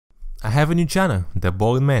I have a new channel, The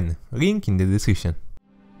Bald Man, link in the description.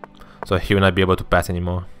 So he will not be able to pass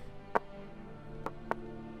anymore.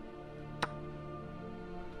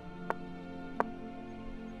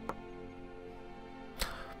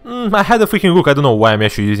 I had a freaking rook, I don't know why I'm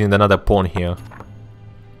actually using another pawn here.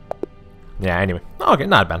 Yeah, anyway. Okay,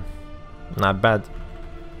 not bad. Not bad.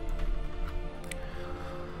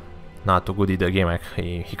 Not too good either game, like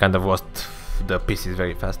he kind of lost the pieces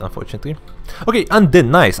very fast, unfortunately. Okay, Undead,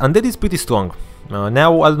 nice. Undead is pretty strong.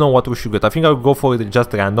 Now I don't know what we should get. I think I'll go for it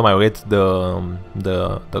just random. I'll let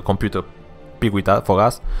the computer pick with that for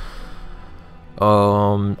us.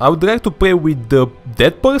 I would like to play with the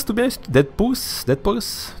Dead Purse, to be honest. Dead Purse, I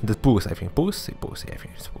think. Purse, yeah, I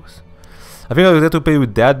think it's Purse. I think I would like to play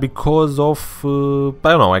with that because of I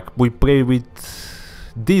don't know. Like we played with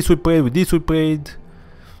this, we played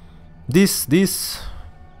this.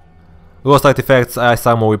 Lost Artifacts, Ice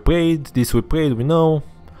Armor we played, this we played, we know.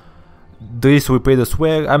 This we played as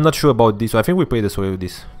well. I'm not sure about this, so I think we played as well with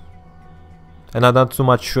this. And I'm not too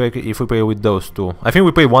much sure if we play with those two. I think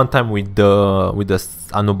we played one time with the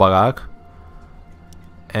Anub arak.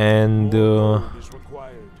 And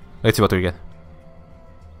let's see what we get.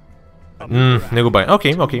 Negubai.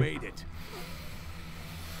 Okay, okay.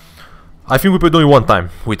 I think we played only one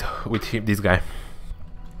time with this guy.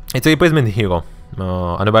 It's a replacement hero.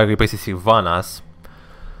 Anub arak replaces Sylvanas.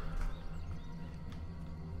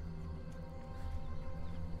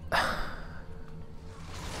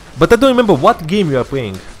 But I don't remember what game you are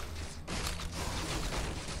playing.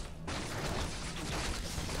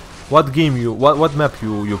 What game what map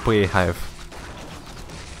you play have?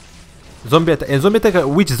 Zombie attack. And zombie attack,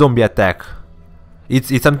 which zombie attack?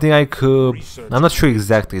 It's something like I'm not sure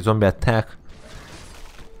exactly. Zombie attack.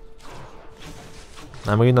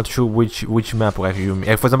 I'm really not sure which map like you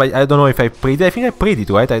mean. For example, I don't know if I played it. I think I played it,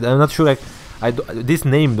 right? I'm not sure like this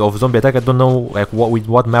name of zombie attack. I don't know like with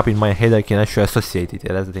what map in my head I can actually associate it.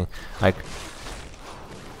 Yeah, that's the thing. Like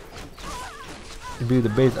build the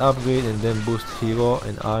base upgrade and then boost hero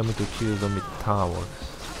and army to kill zombie towers.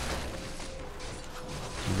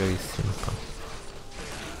 Very simple.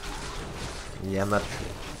 Yeah, I'm not sure.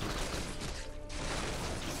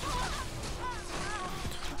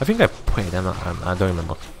 I think I played. I don't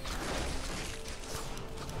remember.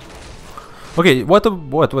 Okay, what a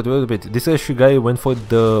bit. This actually guy went for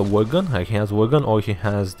the Worgen. Like he has Worgen or he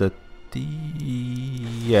has the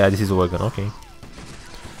yeah, this is a Worgen. Okay,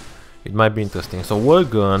 it might be interesting. So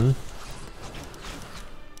Worgen,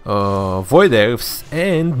 Void Elves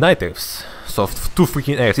and Night Elves. So two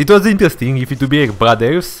freaking elves. It was interesting if it would be like Blood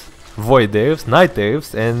Elves, Void Elves, Night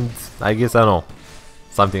Elves, and I guess I don't know,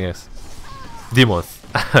 something else. Demons.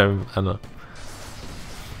 I don't know.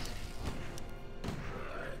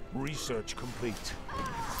 Research complete.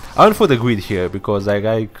 I went for the grid here because I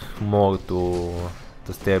like more to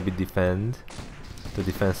stay a bit to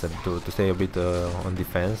stay a bit on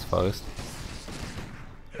defense first.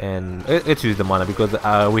 And let's use the mana because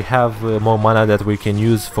we have more mana that we can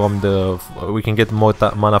use from the we can get more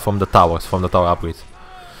mana from the towers, from the tower upgrades.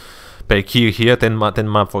 Per kill here, 10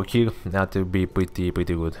 mana for kill. That will be pretty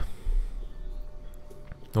good.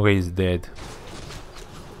 Okay, he's dead.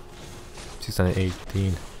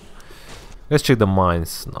 618. Let's check the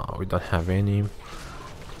mines. No, we don't have any.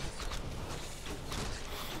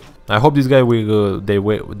 I hope this guy will they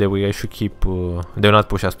will actually keep they will not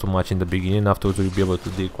push us too much in the beginning. Afterwards we'll be able to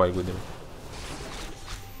deal quite with them.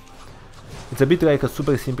 It's a bit like a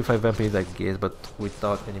super simplified vampire, I guess, but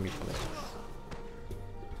without enemy plans.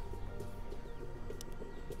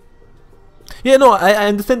 Yeah, no, I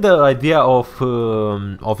understand the idea of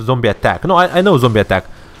zombie attack. No, I know zombie attack,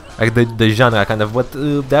 like the genre kind of. But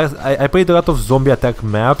I played a lot of zombie attack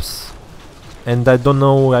maps, and I don't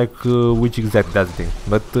know like which exact that's the thing.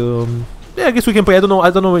 But yeah, I guess we can play. I don't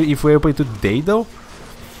know if we'll play today though.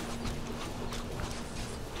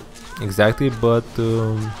 Exactly, but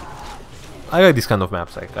I like this kind of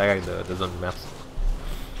maps. Like I like the zombie maps.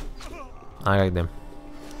 I like them.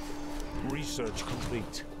 Research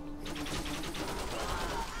complete.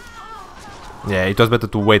 Yeah, it was better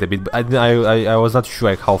to wait a bit, but I was not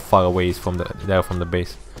sure like how far away is from the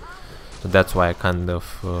base, so that's why I kind of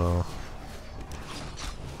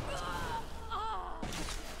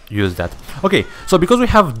use that. Okay, so because we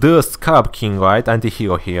have the Scarab King, right,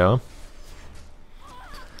 anti-hero here,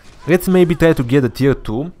 let's maybe try to get a tier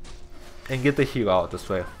 2 and get the hero out as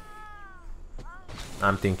well.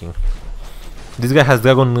 I'm thinking. This guy has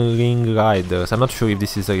Dragon Ring Riders. I'm not sure if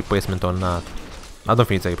this is a replacement or not. I don't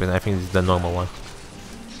think it's a replacement, I think it's the normal one.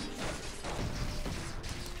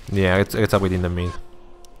 Yeah, let's upgrade in the mid.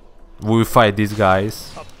 We'll fight these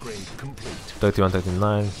guys. 31,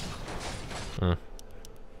 39.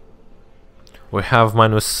 We have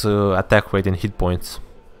minus attack rate and hit points.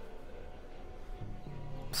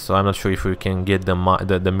 So I'm not sure if we can get the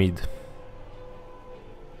mid.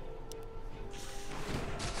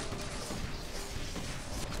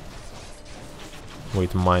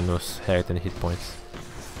 With minus health and hit points.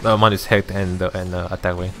 Minus health and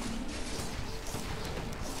attack rate.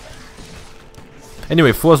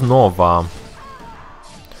 Anyway, Frost Nova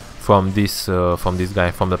from this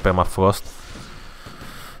guy, from the Permafrost,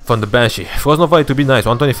 from the Banshee. Frost Nova, it would be nice.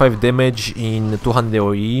 125 damage in 200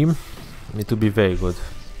 AOE. It would be very good.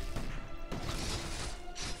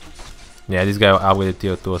 Yeah, this guy upgraded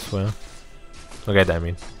tier 2 as well. Red, I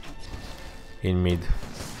mean. In mid.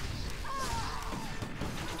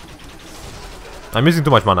 I'm using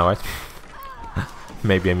too much mana, right?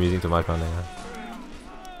 Maybe I'm using too much mana. Yeah.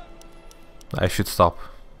 I should stop.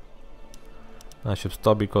 I should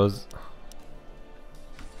stop because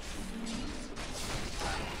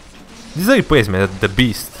this is a replacement. The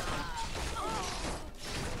beast.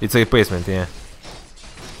 It's a replacement, yeah.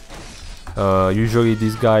 Usually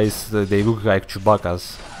these guys they look like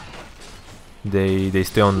Chewbacca's. They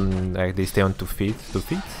stay on 2 feet,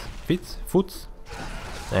 foot,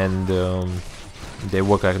 and they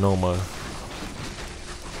work like normal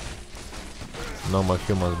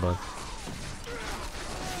humans, but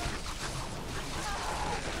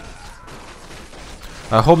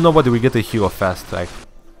I hope nobody will get a hero fast. Like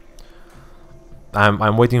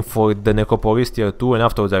I'm waiting for the Necropolis tier 2, and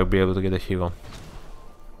afterwards I'll be able to get a hero.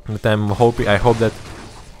 But I hope that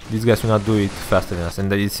these guys will not do it faster than us,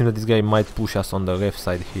 and it seems that this guy might push us on the left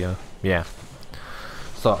side here. Yeah.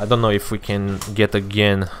 So I don't know if we can get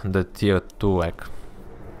again the tier 2. Like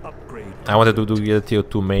I wanted to get a tier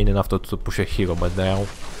 2 main and after to push a hero, but now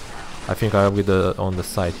I think I'll be on the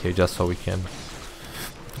side here just so we can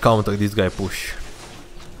counter this guy push.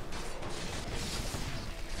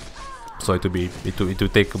 So it will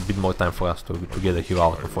take a bit more time for us to get a hero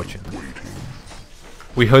out, unfortunately.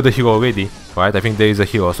 We heard the hero already, right? I think there is a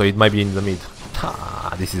hero, so it might be in the mid.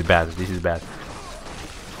 Ah, this is bad, this is bad.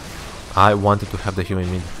 I wanted to have the hero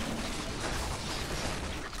in mid.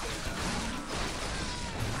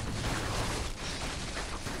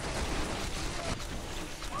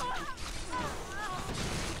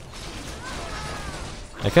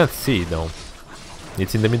 I can't see it though.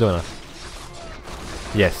 It's in the middle now.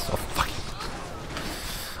 Yes, oh fuck.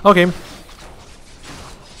 Okay.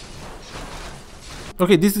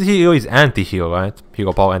 Okay, this hero is anti-hero, right?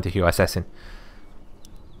 Hero power, anti-hero, assassin.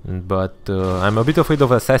 But I'm a bit afraid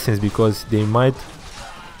of assassins because they might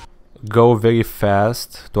go very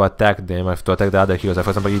fast to attack them, to attack the other heroes. Like for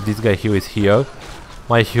example, if this guy here is here,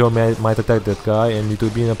 my hero might attack that guy, and it will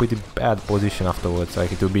be in a pretty bad position afterwards.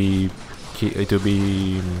 Like it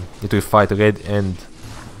will fight red and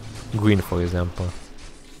green, for example.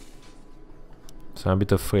 So I'm a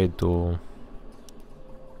bit afraid to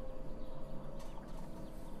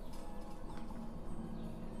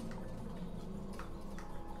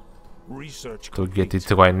get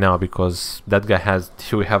it right now, because that guy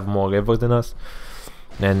he will have more levels than us,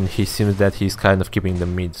 and he seems that he's kind of keeping the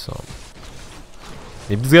mid. So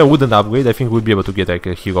if this guy wouldn't upgrade, I think we'll be able to get like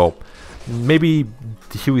a hero. Maybe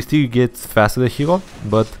he will still get faster the hero,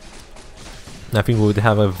 but I think we would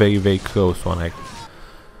have a very, very close one, like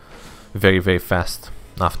very, very fast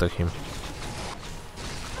after him.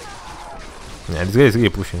 Yeah, this guy is really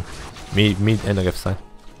pushing mid and the left side.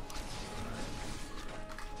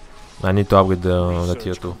 I need to upgrade the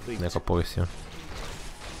tier 2 Necropolis here.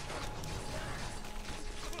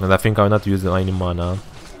 And I think I will not use any mana.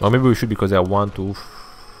 Or maybe we should, because there are 1, 2,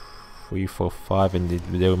 3, 4, 5, and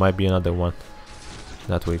there might be another one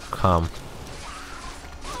that will come.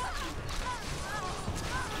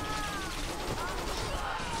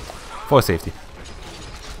 For safety.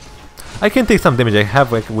 I can take some damage.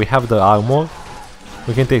 We have the armor.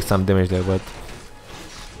 We can take some damage there, but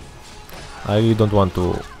I really don't want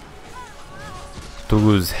to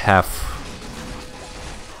lose half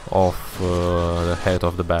of the health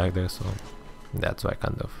of the bag there, so that's why I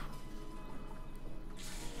kind of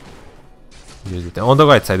use it. On the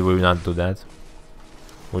right side we will not do that.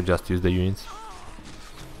 We'll just use the units.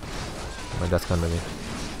 But that's kind of it.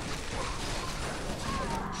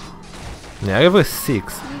 Yeah, level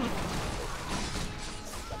 6.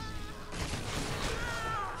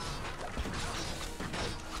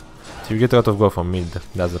 So you get a lot of go from mid,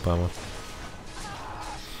 that's the problem.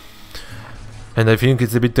 And I think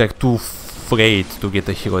it's a bit like too afraid to get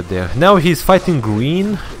a hero there. Now he's fighting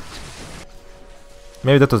green.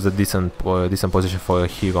 Maybe that was a decent position for a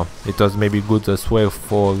hero. It was maybe good as well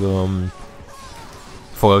for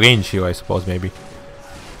a range hero, I suppose, maybe.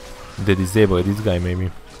 They disable this guy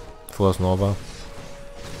maybe. Frost Nova.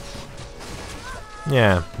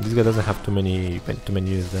 Yeah, this guy doesn't have too many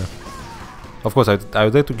units there. Of course, I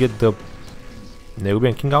would like to get the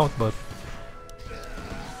Nerubian King out, but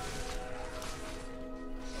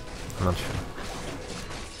I'm not sure.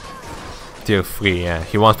 Tier 3, yeah,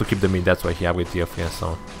 he wants to keep the mid, that's why he upgraded tier 3 and so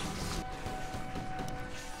on.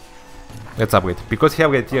 Let's upgrade. Because he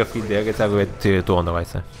upgraded tier 3 there, let's upgrade tier 2 on the right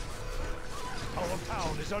side. Our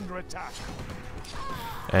town is under attack.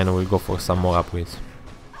 And we'll go for some more upgrades.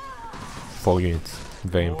 4 units,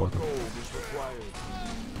 very important.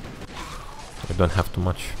 I don't have too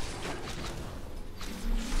much.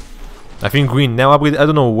 I think green now upgrade. I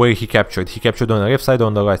don't know where he captured. He captured on the left side or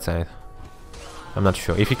on the right side. I'm not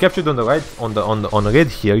sure. If he captured on the right, on red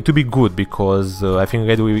here, it would be good because I think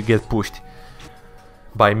red will get pushed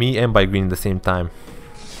by me and by green at the same time.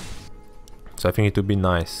 So I think it would be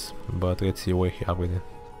nice. But let's see where he upgraded.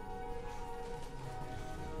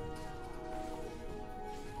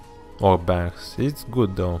 Or backs. It's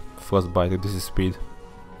good though. Frostbite. This is speed.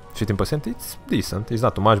 15%. It's decent. It's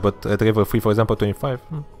not too much, but at level 3, for example, 25.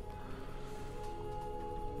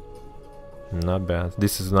 Not bad.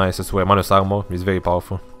 This is nice as well. Minus armor is very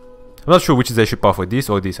powerful. I'm not sure which is actually powerful, this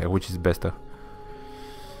or this, which is better.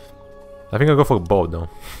 I think I'll go for both though.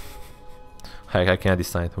 I can't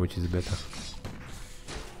decide which is better.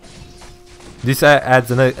 This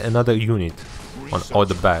adds another unit on all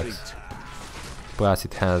the bags. Plus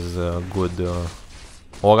it has good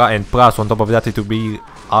aura, and plus on top of that it will be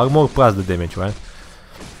armor plus the damage, right?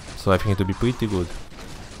 So I think it will be pretty good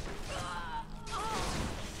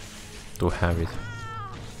to have it.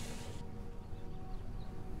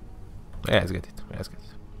 Yeah, let's get it. Let's get it.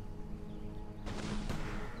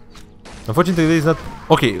 Unfortunately, there is not.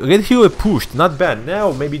 Okay, red hero pushed, not bad.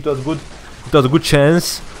 Now maybe it was good. It was a good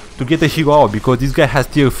chance to get a hero out because this guy has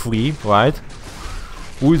tier 3, right?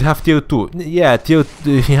 We would have tier 2. Yeah,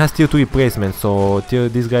 he has tier 2 replacement, so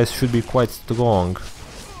these guys should be quite strong.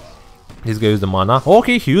 This guy used the mana.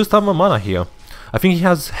 Okay, he used some mana here. I think he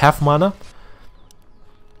has half mana.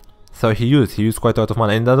 So he used quite a lot of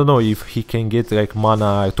mana, and I don't know if he can get like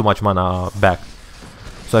mana, too much mana back.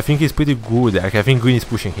 So I think he's pretty good. Like, I think green is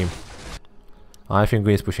pushing him.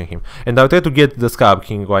 And I'll try to get the Scarab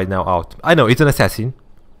King right now out. I know it's an assassin,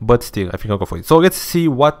 but still, I think I'll go for it. So let's see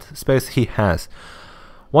what spells he has.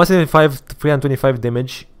 175, 325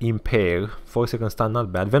 damage impair, 4 seconds stun,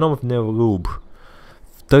 not bad. Venom of Nerub,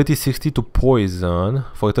 30-60 to poison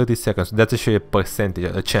for 30 seconds. That's actually a percentage,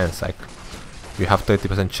 a chance. Like you have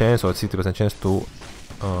 30% chance or 60% chance to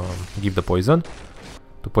give the poison,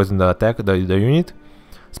 the attack, the unit.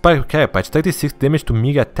 Spike Care Patch, 36 damage to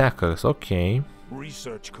melee attackers. Okay.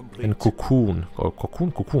 Research complete. And Cocoon or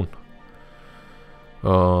Cocoon.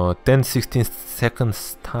 10-16 seconds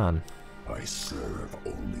stun. I serve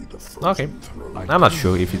only the Okay, I'm not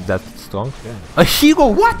sure if it's that strong. Yeah. A hero?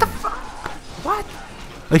 What the fuck? What?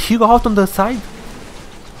 A hero out on the side?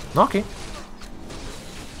 Okay.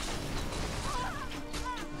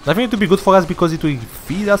 I think it will be good for us because it will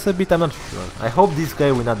feed us a bit. I'm not sure. I hope this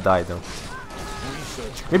guy will not die though.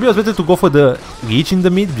 Maybe it was better to go for the reach in the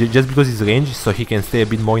mid just because he's range, so he can stay a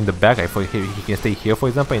bit more in the back. I thought he can stay here, for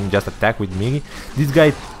example, and just attack with melee. This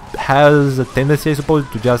guy has a tendency, I suppose,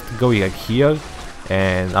 to just go like here,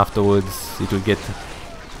 and afterwards it will get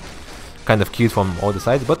kind of killed from all the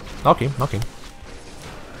sides. But okay.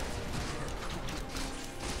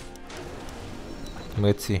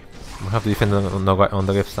 Let's see. We have to defend on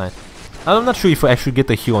the left side. I'm not sure if I should get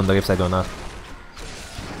a hero on the left side or not.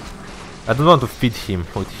 I don't want to feed him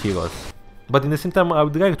with heroes, but in the same time I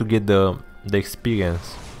would like to get the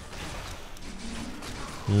experience.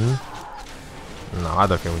 No, I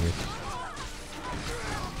don't think we need.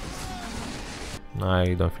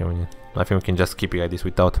 I don't think we need. I think we can just keep it like this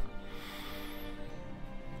without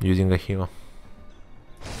using a hero.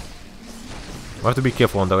 We have to be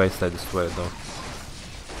careful on the right side as well though.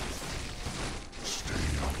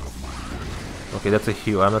 Okay, that's a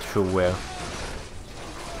hero, I'm not sure where.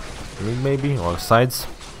 Mid maybe, or sides.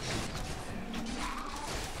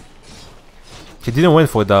 He didn't went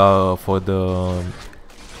for the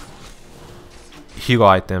hero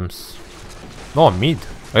items. No, mid.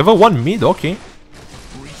 Ever one mid, okay.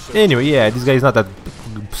 Anyway, yeah, this guy is not that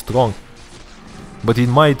strong, but it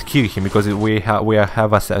might kill him because we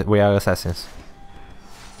are assassins.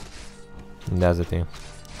 And that's the thing.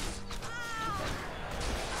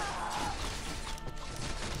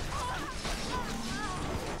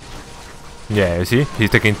 Yeah, you see, he's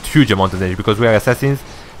taking huge amount of damage because we are assassins,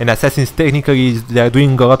 and assassins technically they are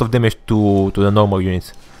doing a lot of damage to the normal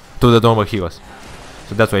units, to the normal heroes.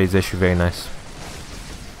 So that's why it's actually very nice.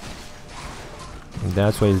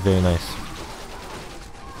 That's why it's very nice.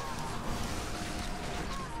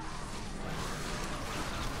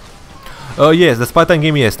 Oh yes, the Spartan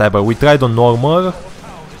game, yes, Tiber. We tried on normal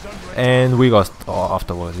and we lost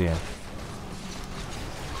afterwards, yeah.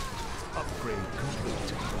 Upgrade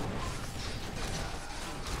complete.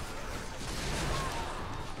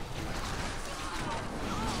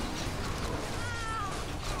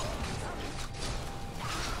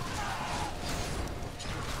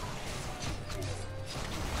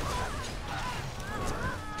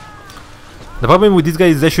 The problem with this guy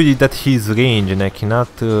is actually that his range, and I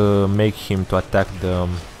cannot make him to attack the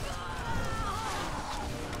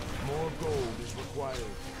More gold is required.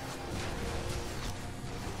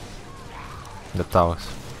 towers.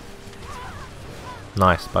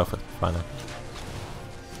 Nice, perfect, final.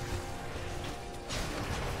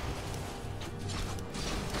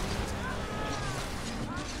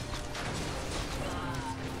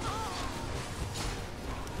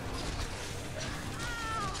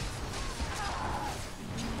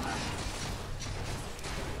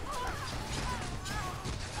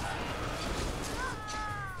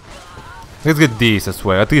 Let's get this as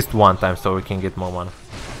well, at least one time, so we can get more mana.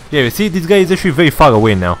 Yeah, you see, this guy is actually very far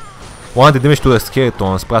away now. 100 damage to the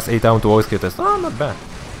skeletons, plus 8 down to all skeletons. Oh, not bad.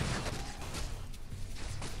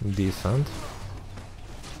 Decent.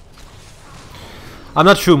 I'm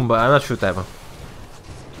not sure, but I'm not sure, Typer.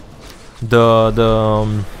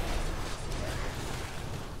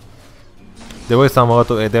 There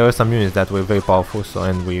were some units that were very powerful, so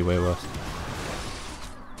and we were lost.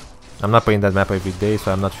 I'm not playing that map every day,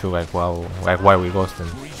 so I'm not sure like wow, why we lost them.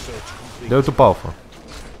 They were too powerful.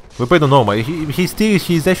 We played on normal. He's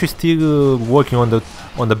actually still working on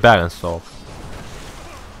the balance, so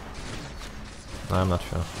I'm not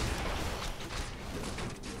sure.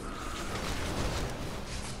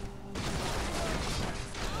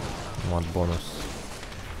 What bonus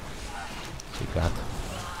he got?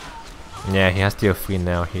 Yeah, he has tier 3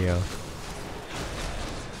 now here.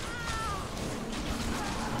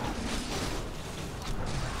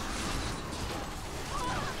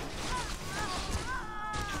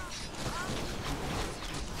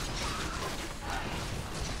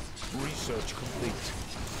 Research complete.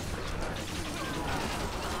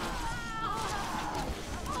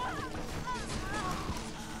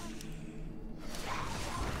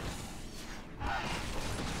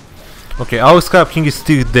 Okay, our Scrap King is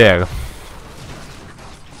still there.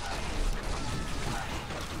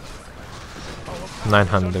 Our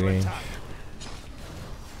 900 range.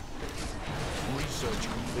 research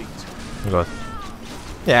complete. Good.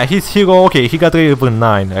 Yeah, his hero, okay, he got level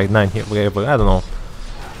 9, like 9 level, I don't know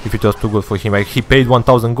if it was too good for him, like he paid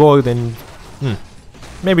 1000 gold and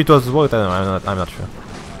maybe it was worth, I don't know, I'm not sure.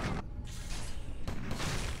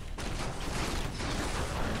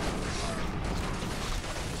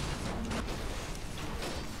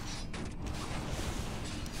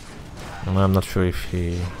 I'm not sure if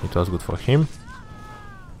it was good for him.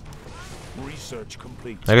 Research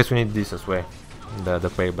complete. I guess we need this as well, the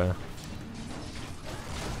plague banner.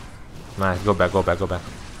 Nice, go back.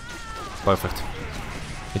 Perfect.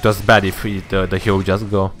 It was bad if the hero just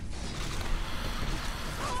go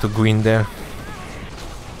to green there.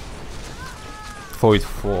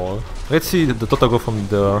 4-4. Let's see the total go from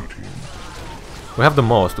the... We have the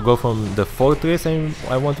most to go from the fortress, and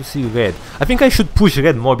I want to see red. I think I should push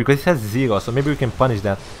red more because it has 0, so maybe we can punish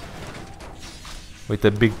that with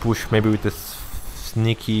a big push, maybe with a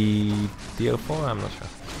sneaky tier 4, I'm not sure.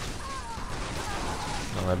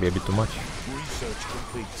 That might be a bit too much. Research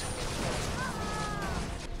complete.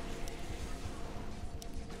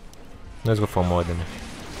 Let's go for more damage.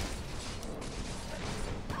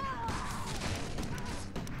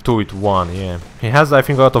 2 with 1, yeah. He has, I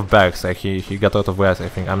think, a lot of bags, like he got a lot of wares, I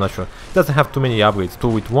think, I'm not sure. He doesn't have too many upgrades. 2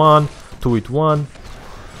 with 1, 2 with 1.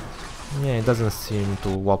 Yeah, it doesn't seem to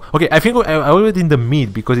wow. Okay, I think I already in the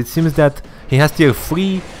mid because it seems that he has tier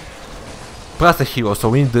 3 plus a hero, so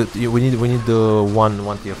we need the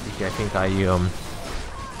one tier 3 here. I think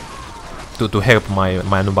to help my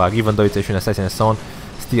Anub, even though it's actually an assassin and so on.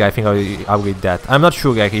 Still, I think I'll upgrade that. I'm not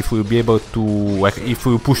sure like if we'll be able to, like if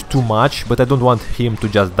we push too much, but I don't want him to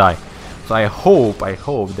just die. So I hope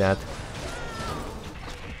that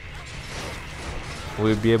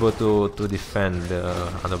we'll be able to defend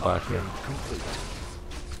Anub here.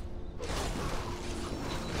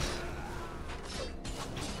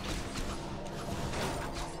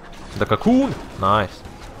 The cocoon, nice.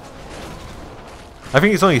 I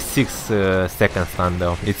think it's only 6 seconds stun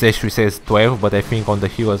though. It actually says 12, but I think on the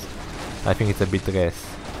heroes, I think it's a bit less.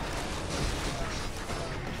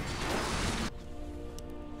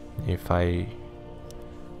 If I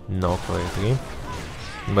know correctly.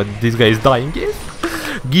 But this guy is dying, yes!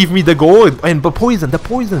 Give me the gold! And the poison,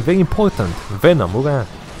 very important. Venom, look at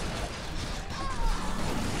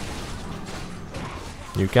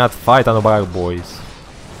that. You can't fight Anub, boys.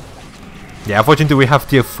 Yeah, unfortunately we have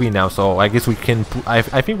tier 3 now, so I guess we can... I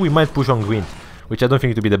think we might push on green. Which I don't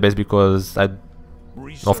think to be the best because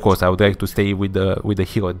of course I would like to stay with the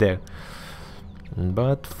hero there.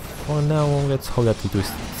 But for now let's hope that it will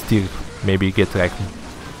still maybe get like...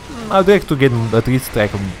 I'd like to get at least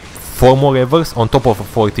like 4 more levels on top of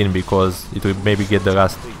 14 because it will maybe get the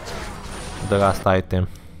last item.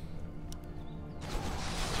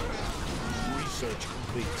 Research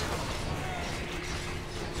complete.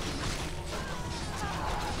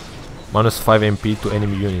 Minus 5 MP to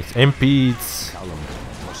enemy units. MP it's...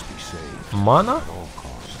 Must be saved mana? at all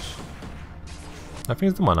costs. I think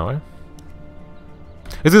it's the mana, right?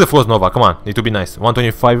 Let's do the Frost Nova, come on, it will be nice.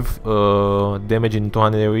 125 damage in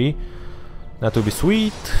 200 AoE. That will be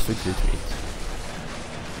sweet. Sweet.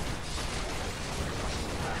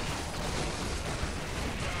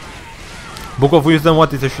 Book of Wisdom,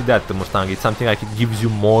 what is actually that, Mustang? It's something like it gives you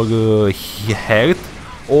more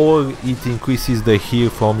health, or it increases the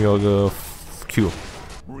heal from your Q.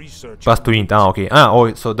 Research Plus 2 int, okay.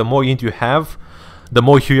 Oh, so the more int you have, the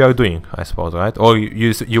more heal you are doing, I suppose, right? Or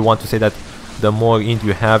you want to say that the more int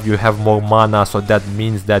you have more mana, so that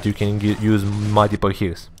means that you can use multiple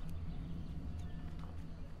heals.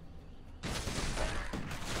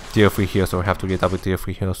 Tier 3 here, so we have to get up with tier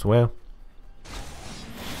 3 here as well.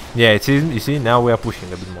 Yeah, you see, now we are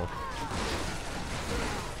pushing a bit more.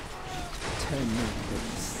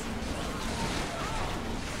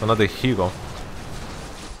 Another hero.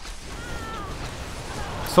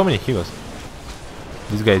 So many heroes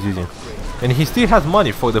this guy is using. And he still has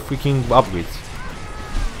money for the freaking upgrades.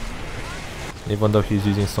 Even though he's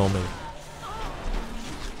using so many.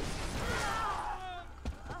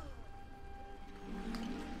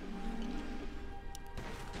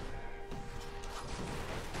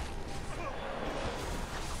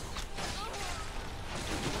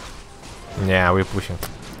 Yeah, we're pushing.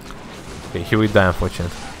 Okay, he will die,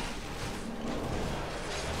 unfortunately.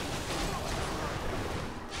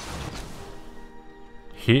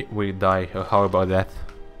 He will die. How about that?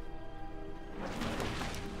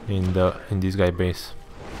 In this guy base.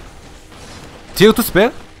 Tier to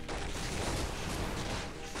spare?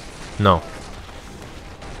 No.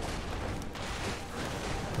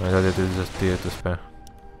 I thought it is just tier to spare.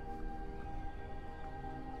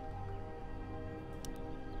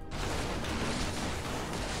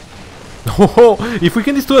 Oh, if we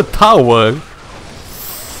can destroy a tower,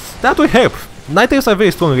 that will help. Night Elves are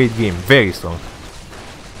very strong late game, very strong.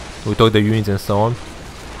 With all the units and so on.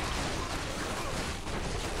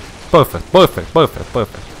 Perfect.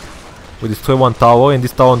 We destroy one tower, and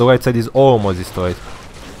this tower on the right side is almost destroyed.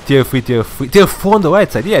 Tier 3, tier 4 on the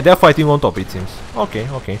right side. Yeah, they're fighting on top, it seems. Okay.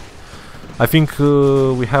 I think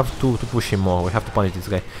we have to push him more. We have to punish this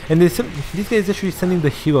guy. And this guy is actually sending the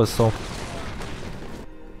heroes, so...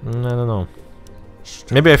 I don't know.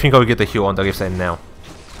 Maybe I think I'll get a hero on the left side now.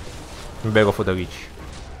 Maybe I go for the reach.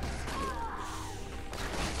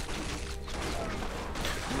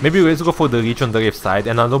 Maybe let's go for the reach on the left side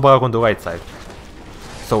and another barrack on the right side.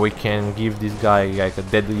 So we can give this guy like a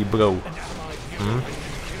deadly blow.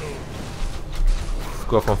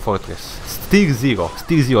 Go from fortress. Still zero.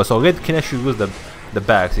 So red can actually use the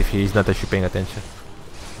barracks if he is not actually paying attention.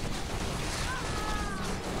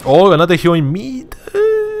 Or another hero in mid.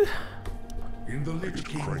 In the Lich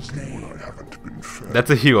King's name, I haven't been fed. That's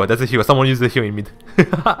a hero. Someone used the hero in mid.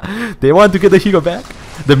 They want to get the hero back,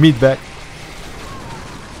 the mid back.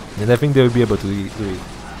 And I think they will be able to do it.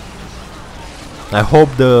 I hope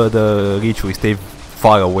the reach will stay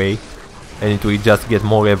far away and it will just get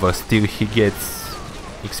more levels till he gets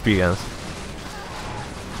experience.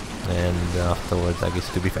 And afterwards I guess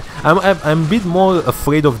it will be fair. I'm a bit more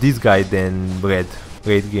afraid of this guy than red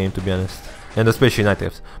game, to be honest. And especially Night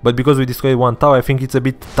Elves. But because we destroyed one tower, I think it's a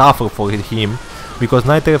bit tougher for him, because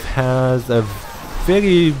Night Elf has a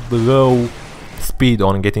very low speed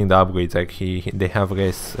on getting the upgrades. Like they have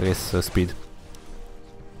less speed.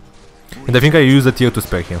 And I think I use a tier to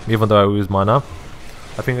spare him, even though I will use mana.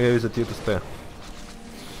 I think I use a tier to spare.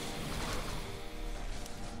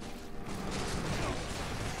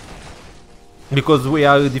 Because we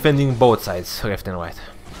are defending both sides, left and right.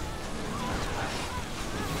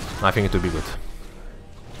 I think it will be good.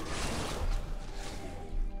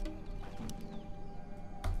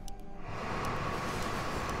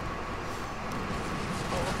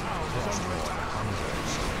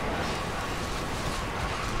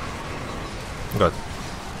 Good.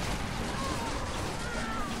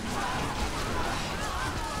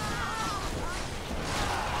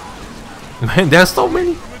 Man, there are so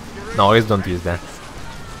many. No, let's don't use that.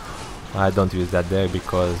 I don't use that there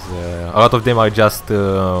because a lot of them are just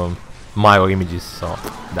mirror images, so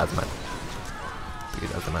doesn't matter.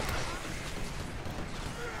 It doesn't matter.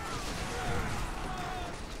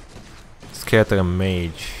 Scatter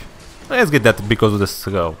Mage. Let's get that because of the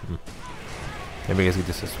throw. Maybe let's get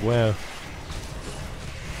this as well.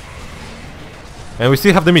 And we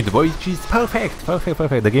still have the mid, which is perfect, perfect,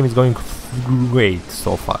 perfect. The game is going great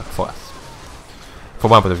so far for us.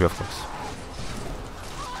 From one point of view, of course.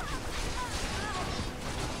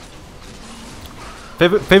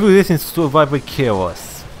 Favorite race in Survivor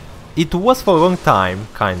Chaos. It was for a long time,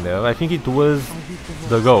 kind of. I think it was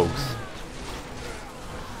the Rogues.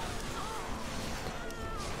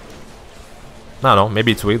 I don't know,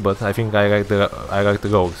 maybe it's weird, but I think I like the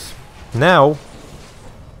Rogues. Now,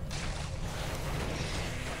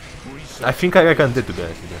 I think I like Undead, to be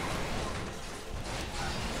honest with you.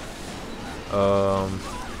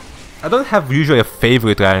 I don't have usually a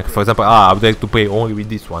favorite rank. For example, I would like to play only with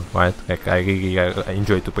this one, right? Like I really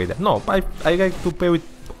enjoy to play that. No, I like to play with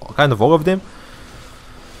kind of all of them.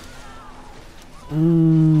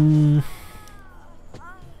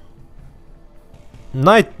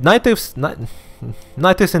 Nighters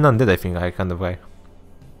and Undead, I think I kind of like.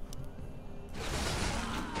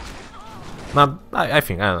 I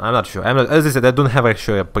think I'm not sure. As I said, I don't have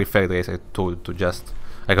actually a preferred race to just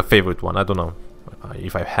like a favorite one. I don't know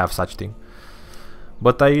if I have such thing,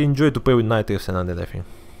 but I enjoy to play with Nighters and Undead, I think.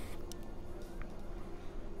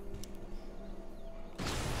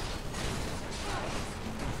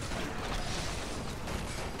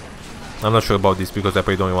 I'm not sure about this because I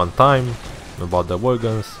played only one time. About the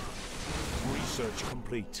Worgans. Research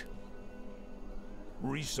complete.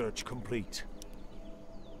 Research complete.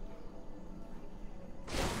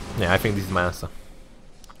 Yeah, I think this is my answer.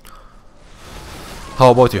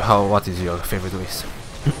 How about you? What is your favorite race?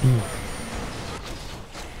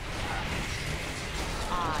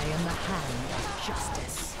 I am the hand of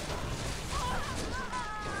justice.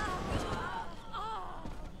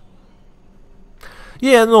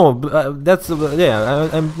 Yeah, no, that's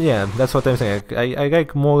yeah, that's what I'm saying. I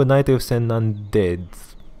like more Nighters and Undead.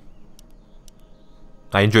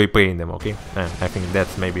 I enjoy playing them. Okay, I think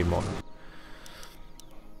that's maybe more.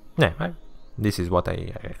 Yeah, this is what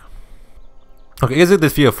I like. Okay, is it the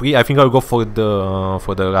tier 3? I think I'll go for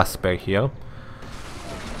the last pair here.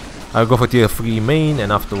 I'll go for tier 3 main,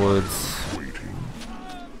 and afterwards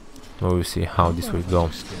we'll see how this will go.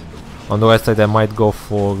 On the right side, I might go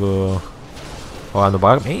for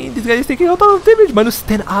Anub. Man, this guy is taking a lot of damage. Minus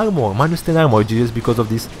 10 armor. Minus 10 armor just because of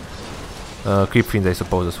this creep fiends, I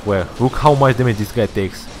suppose, as well. Look how much damage this guy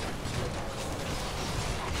takes.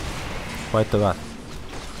 Quite a lot.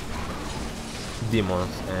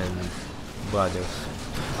 Demons and brothers.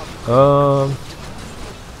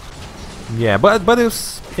 Yeah, but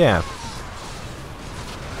brothers, yeah.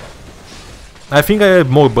 I think I have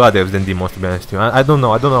more brothers than demons, to be honest with you. I don't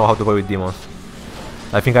know how to play with demons.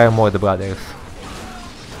 I think I have more the brothers.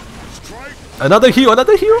 Another hero,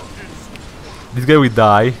 another hero! This guy will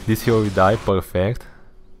die, this hero will die, perfect.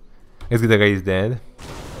 Let's get the race dead.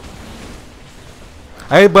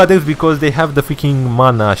 I have brothers because they have the freaking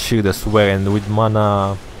mana shield as well, and with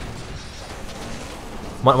mana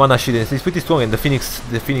shield it's pretty strong, and the phoenix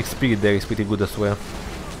spirit there is pretty good as well.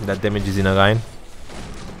 That damages in a line.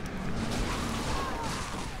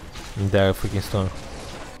 And they're freaking strong.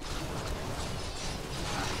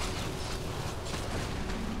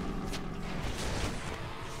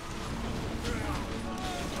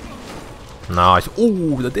 Nice.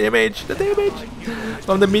 Ooh, the damage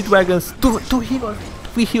from the mid wagons. Two heroes,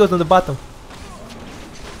 3 heroes on the bottom.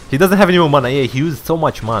 He doesn't have any more mana. Yeah, he used so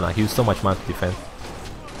much mana. He used so much mana to defend.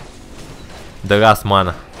 The last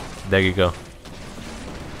mana. There you go.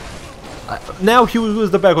 Now he will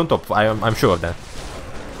lose the bag on top. I'm sure of that.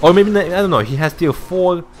 Or maybe I don't know. He has tier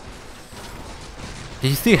 4.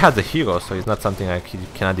 He still has a hero, so it's not something like he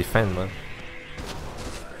cannot defend. But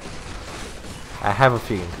I have a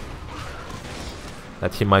feeling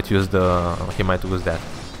that he might lose that.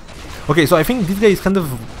 Okay, so I think this guy is kind of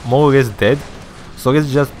more or less dead. So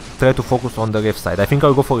let's just try to focus on the left side. I think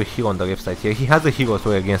I'll go for a hero on the left side here. He has a hero as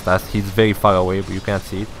well against us. He's very far away, but you can't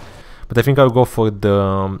see it. But I think I'll go for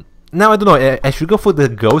the... Now I don't know. I should go for the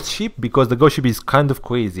ghost ship because the ghost ship is kind of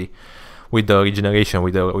crazy with the regeneration,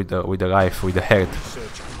 with the life, with the health,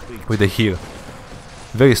 with the heal.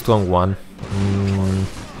 Very strong one.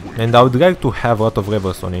 And I would like to have a lot of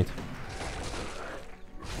reverse on it.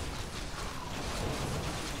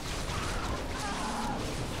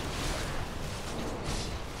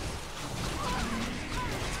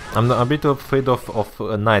 I'm a bit afraid of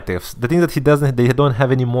night elves. The thing that they don't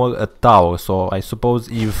have any more a tower, so I suppose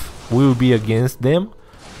if we will be against them,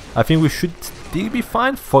 I think we should still be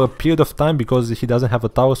fine for a period of time because he doesn't have a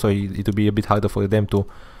tower, so it will be a bit harder for him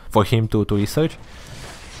to research.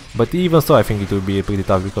 But even so, I think it will be pretty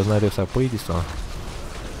tough because night elves are pretty strong.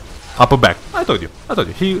 Upper back. I told you.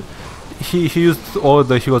 He used all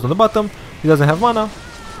the heroes on the bottom. He doesn't have mana.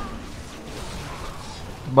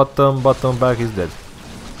 Bottom back is dead.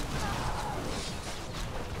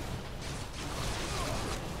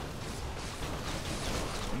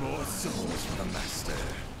 More souls for the master.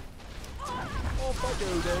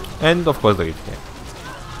 And of course the reach. Yeah.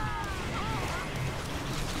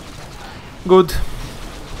 Good.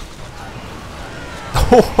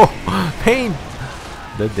 Oh, pain!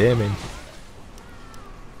 The damage.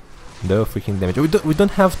 The freaking damage. We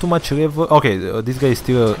don't have too much level. Okay, this guy is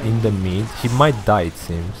still in the mid. He might die, it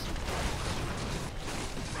seems.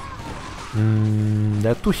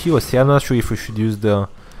 There are two heroes here. I'm not sure if we should use the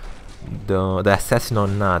assassin or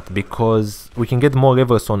not, because we can get more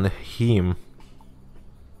levels on him.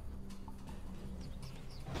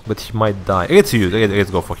 But he might die. Let's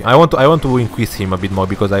go for him. I want to increase him a bit more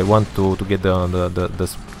because I want to get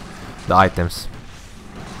the items.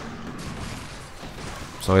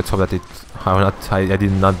 So let's hope that I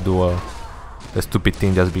did not do a stupid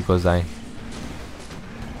thing just because I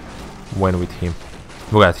went with him.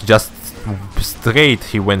 Look at that, just straight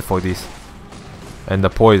he went for this. And the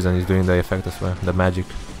poison is doing the effect as well, the magic.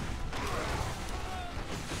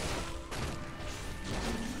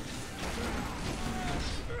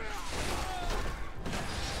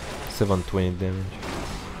 $720 damage.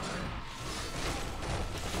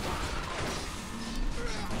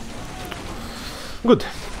 Good.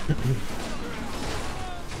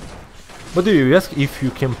 But do you ask if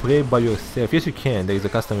you can play by yourself? Yes, you can. There is a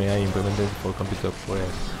custom AI implemented for computer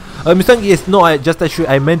players. Mr. Yes, no.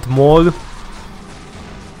 I meant more.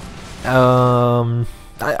 I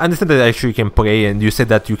understand that actually you can play, and you said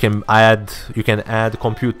that you can add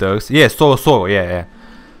computers. Yes, yeah.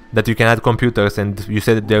 That you can add computers, and you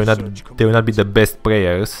said they will not be the best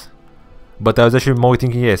players. But I was actually more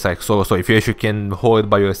thinking, yes, like so if you actually can hold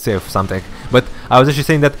by yourself something. But I was actually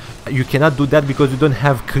saying that you cannot do that because you don't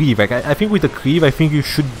have cleave. Like I think with the cleave, I think you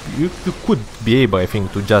could be able, I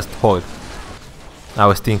think, to just hold. I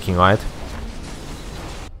was thinking, right?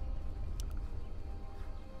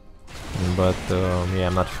 But yeah,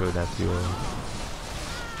 I'm not sure that you.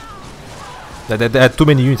 There are too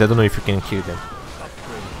many units. I don't know if you can kill them.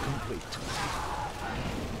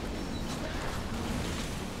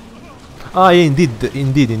 Ah, yeah,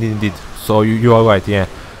 indeed. So you are right. Yeah,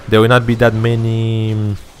 there will not be that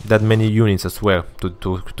many units as well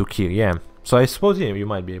to kill. Yeah. So I suppose you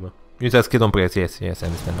might be able. You just kill on press. Yes, I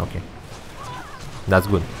understand. Okay, that's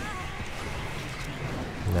good.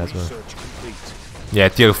 Yeah,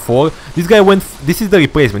 tier 4. This guy went. This is the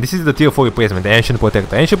replacement. This is the tier 4 replacement. The Ancient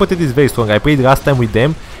Protector. Ancient Protector is very strong. I played last time with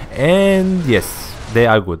them, and yes, they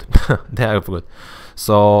are good. They are good.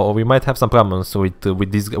 So we might have some problems with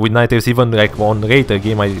night elves. Even like on later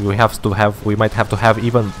game, we might have to have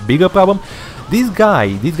even bigger problem. This guy,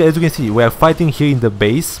 as you can see, we are fighting here in the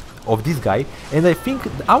base of this guy, and I think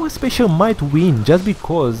our special might win just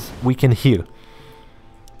because we can heal.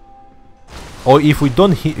 Or if we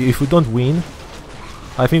don't win,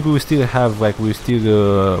 I think we will still have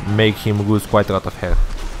make him lose quite a lot of health.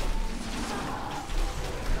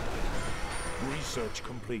 Research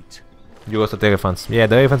complete. You lost the elephants. Yeah,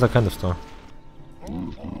 the elephants are kind of strong.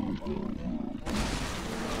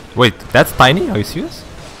 Wait, that's Tiny? Are you serious?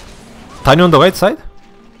 Tiny on the right side?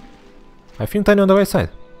 I think Tiny on the right side.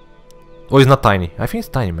 Oh, it's not Tiny. I think it's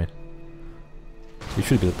Tiny, man. It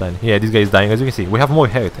should be the Tiny. Yeah, this guy is dying. As you can see, we have more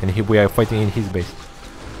health, and we are fighting in his base.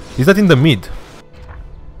 He's not in the mid.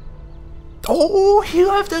 Oh, he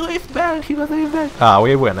left the left back. Ah,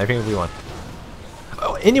 we won. I think we won.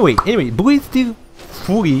 Oh, anyway, Blue is still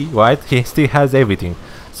fully, right? He still has everything.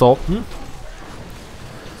 So,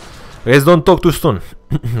 let's don't talk too soon.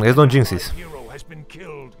 Let's don't jinx this. Hero has been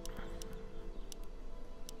killed.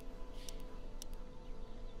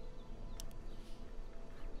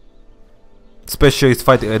 Special is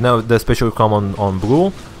fighting. Now the special will come on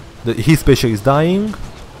Blue. His special is dying.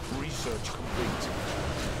 Research complete.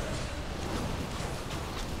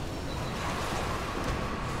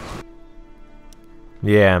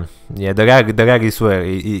 Yeah, the rag is where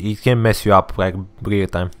it can mess you up like big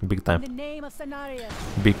time,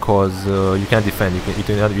 because you can't defend.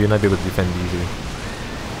 You're not able to defend easily.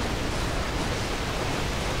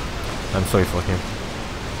 I'm sorry for him.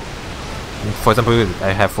 For example,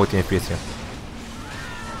 I have 14 FPS here.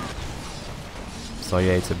 So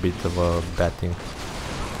yeah, it's a bit of a bad thing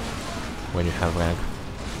when you have lag.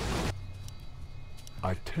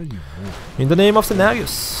 I tell you more. In the name of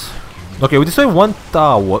scenarios. Okay, we destroy one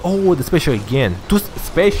tower. Oh, the special again. 2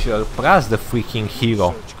 special plus the freaking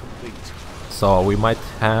hero. Research complete. So we might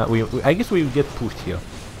have. I guess we will get pushed here.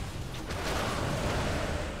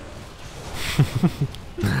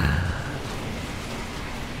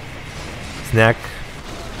 Snack.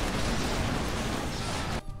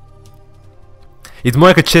 It's more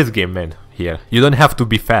like a chess game, man. Here, you don't have to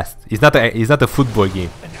be fast. It's not a football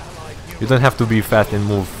game. You don't have to be fast and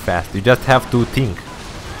move fast. You just have to think.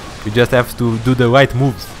 You just have to do the right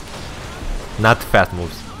moves, not fast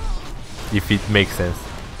moves. If it makes sense.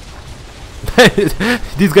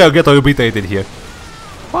 This guy will get obliterated here.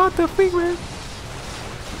 What the freak, man?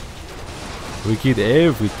 We killed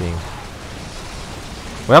everything.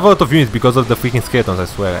 We have a lot of units because of the freaking skeletons, I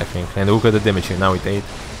swear, I think. And look at the damage here, now with 8.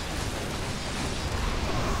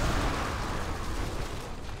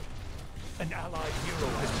 An allied hero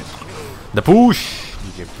has been killed. The push!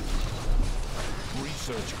 Egypt.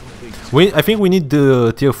 Research complete. I think we need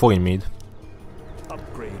the tier 4 in mid.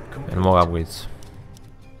 Upgrade complete. And more upgrades.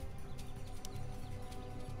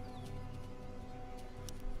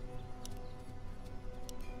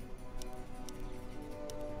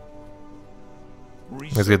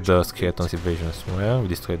 Let's get the skeletons invasion as well. We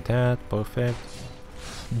destroyed that, perfect.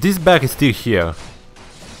 This bag is still here,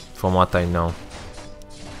 from what I know.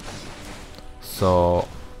 So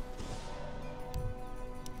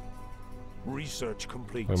Research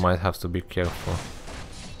complete. we might have to be careful.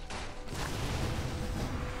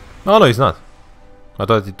 Oh no, it's not. I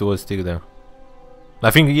thought it was still there. I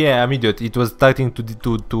think, yeah, I'm idiot. It was starting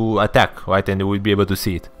to attack, right? And we'll be able to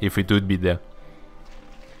see it if it would be there.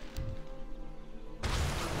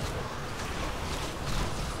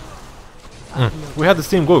 We had the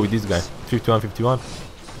same goal with this guy, 51-51.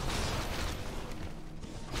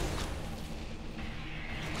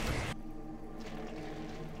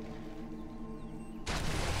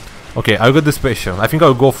 Okay, I'll get the special. I think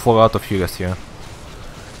I'll go for out of healers here.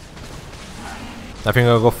 I think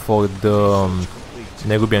I'll go for the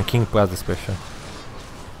Nerubian King plus the special.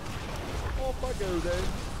 Off I go then.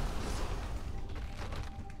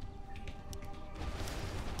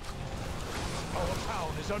 Our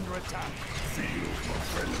town is under attack.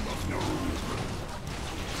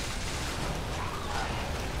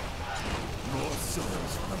 More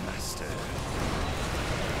souls for the master.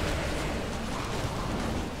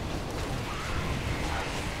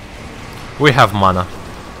 We have mana,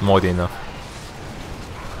 more than enough.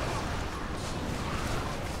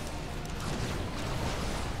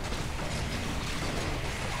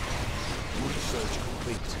 Research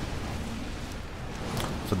complete.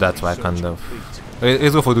 So that's why I kind of. Complete.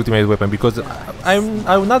 Let's go for the ultimate weapon because I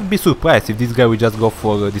will not be surprised if this guy will just go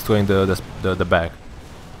for destroying the bag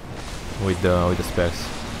with the specs.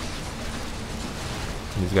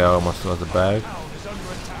 This guy almost lost the bag. Town is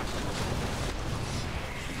under attack.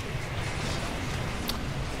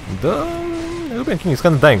 The Ruben King is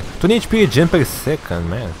kind of dying. 20 HP gen per second,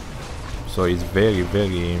 man. So it's very,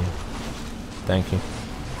 very tanky.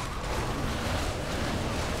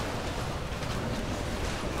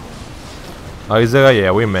 Isaiah,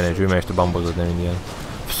 yeah, we managed to bumble them in the end.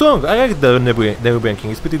 Strong, I like the Ruben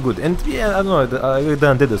King, it's pretty good. And yeah, I don't know, I like the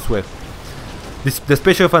undead as well. The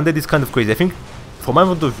special of undead is kind of crazy. I think, from my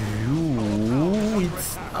point of view,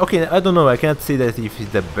 it's okay. I don't know. I cannot say that if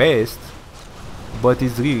it's the best, but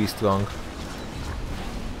it's really strong.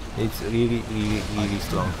 It's really, really, really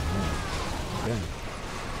strong.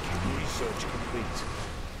 Research complete.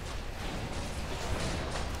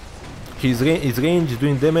 His range is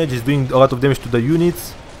doing damage. He's doing a lot of damage to the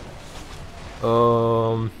units.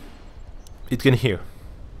 It can heal.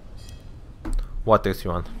 What else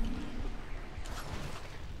you want?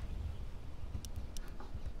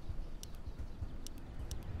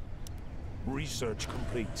 Research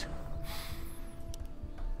complete.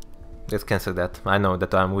 Let's cancel that. I know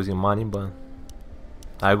that I'm losing money, but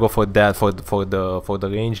I go for that for the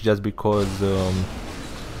range just because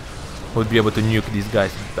would be able to nuke these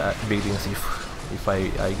guys buildings if I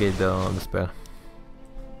get the spare.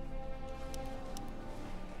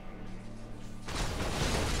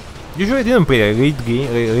 Usually I didn't play raid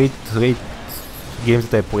games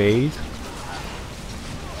that I played.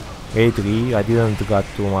 Raid 3, I didn't got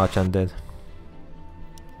too much undead.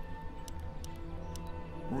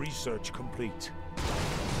 Research complete.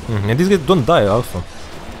 And these guys don't die also.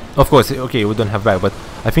 Of course, okay, we don't have back, but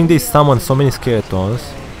I think they summon so many skeletons.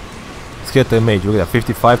 Skeleton mage, look at that,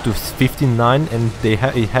 55 to 59, and they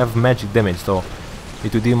have magic damage, so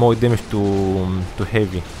it will do more damage to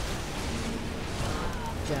heavy.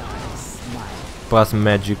 Don't smile. Plus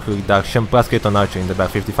magic reduction, plus crit on archery in the back,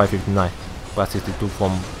 55-59. Plus 62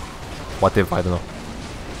 from whatever, I don't know.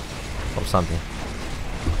 From something.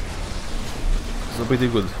 So pretty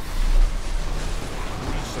good.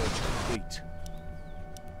 Research complete.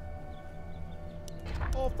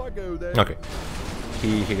 Off I go then. Okay.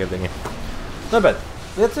 He got the game. Not bad.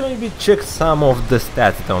 Let's maybe check some of the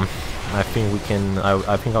stats though. I think we can.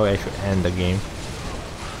 I think I should end the game.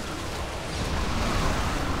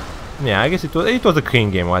 Yeah, I guess it was a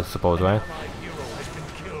clean game, I suppose, right?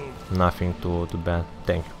 Nothing too bad.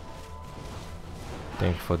 Thank you.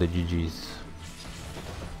 Thank you for the GGs.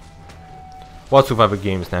 What survivor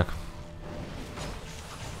game snack?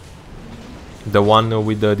 The one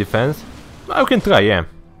with the defense? I can try, yeah.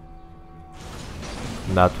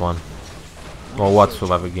 That one. Or what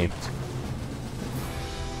survivor game?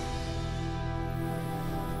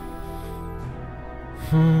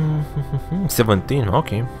 Hmm. 17,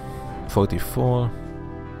 okay. 44.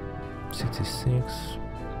 66.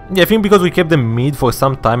 Yeah, I think because we kept the mid for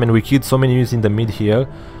some time and we killed so many units in the mid here.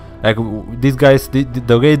 Like these guys,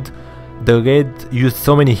 the red used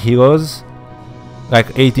so many heroes.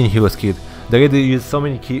 Like 18 heroes killed. The red used so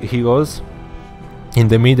many heroes in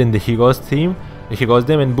the mid and the heroes team. The heroes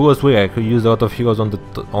them and Burros will like use a lot of heroes on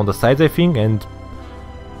the sides, I think. And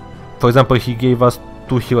for example, he gave us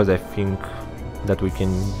 2 heroes, I think, that we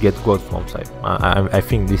can get gold from outside. I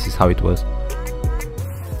think this is how it was.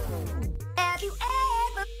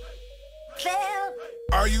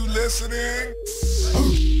 Are you listening?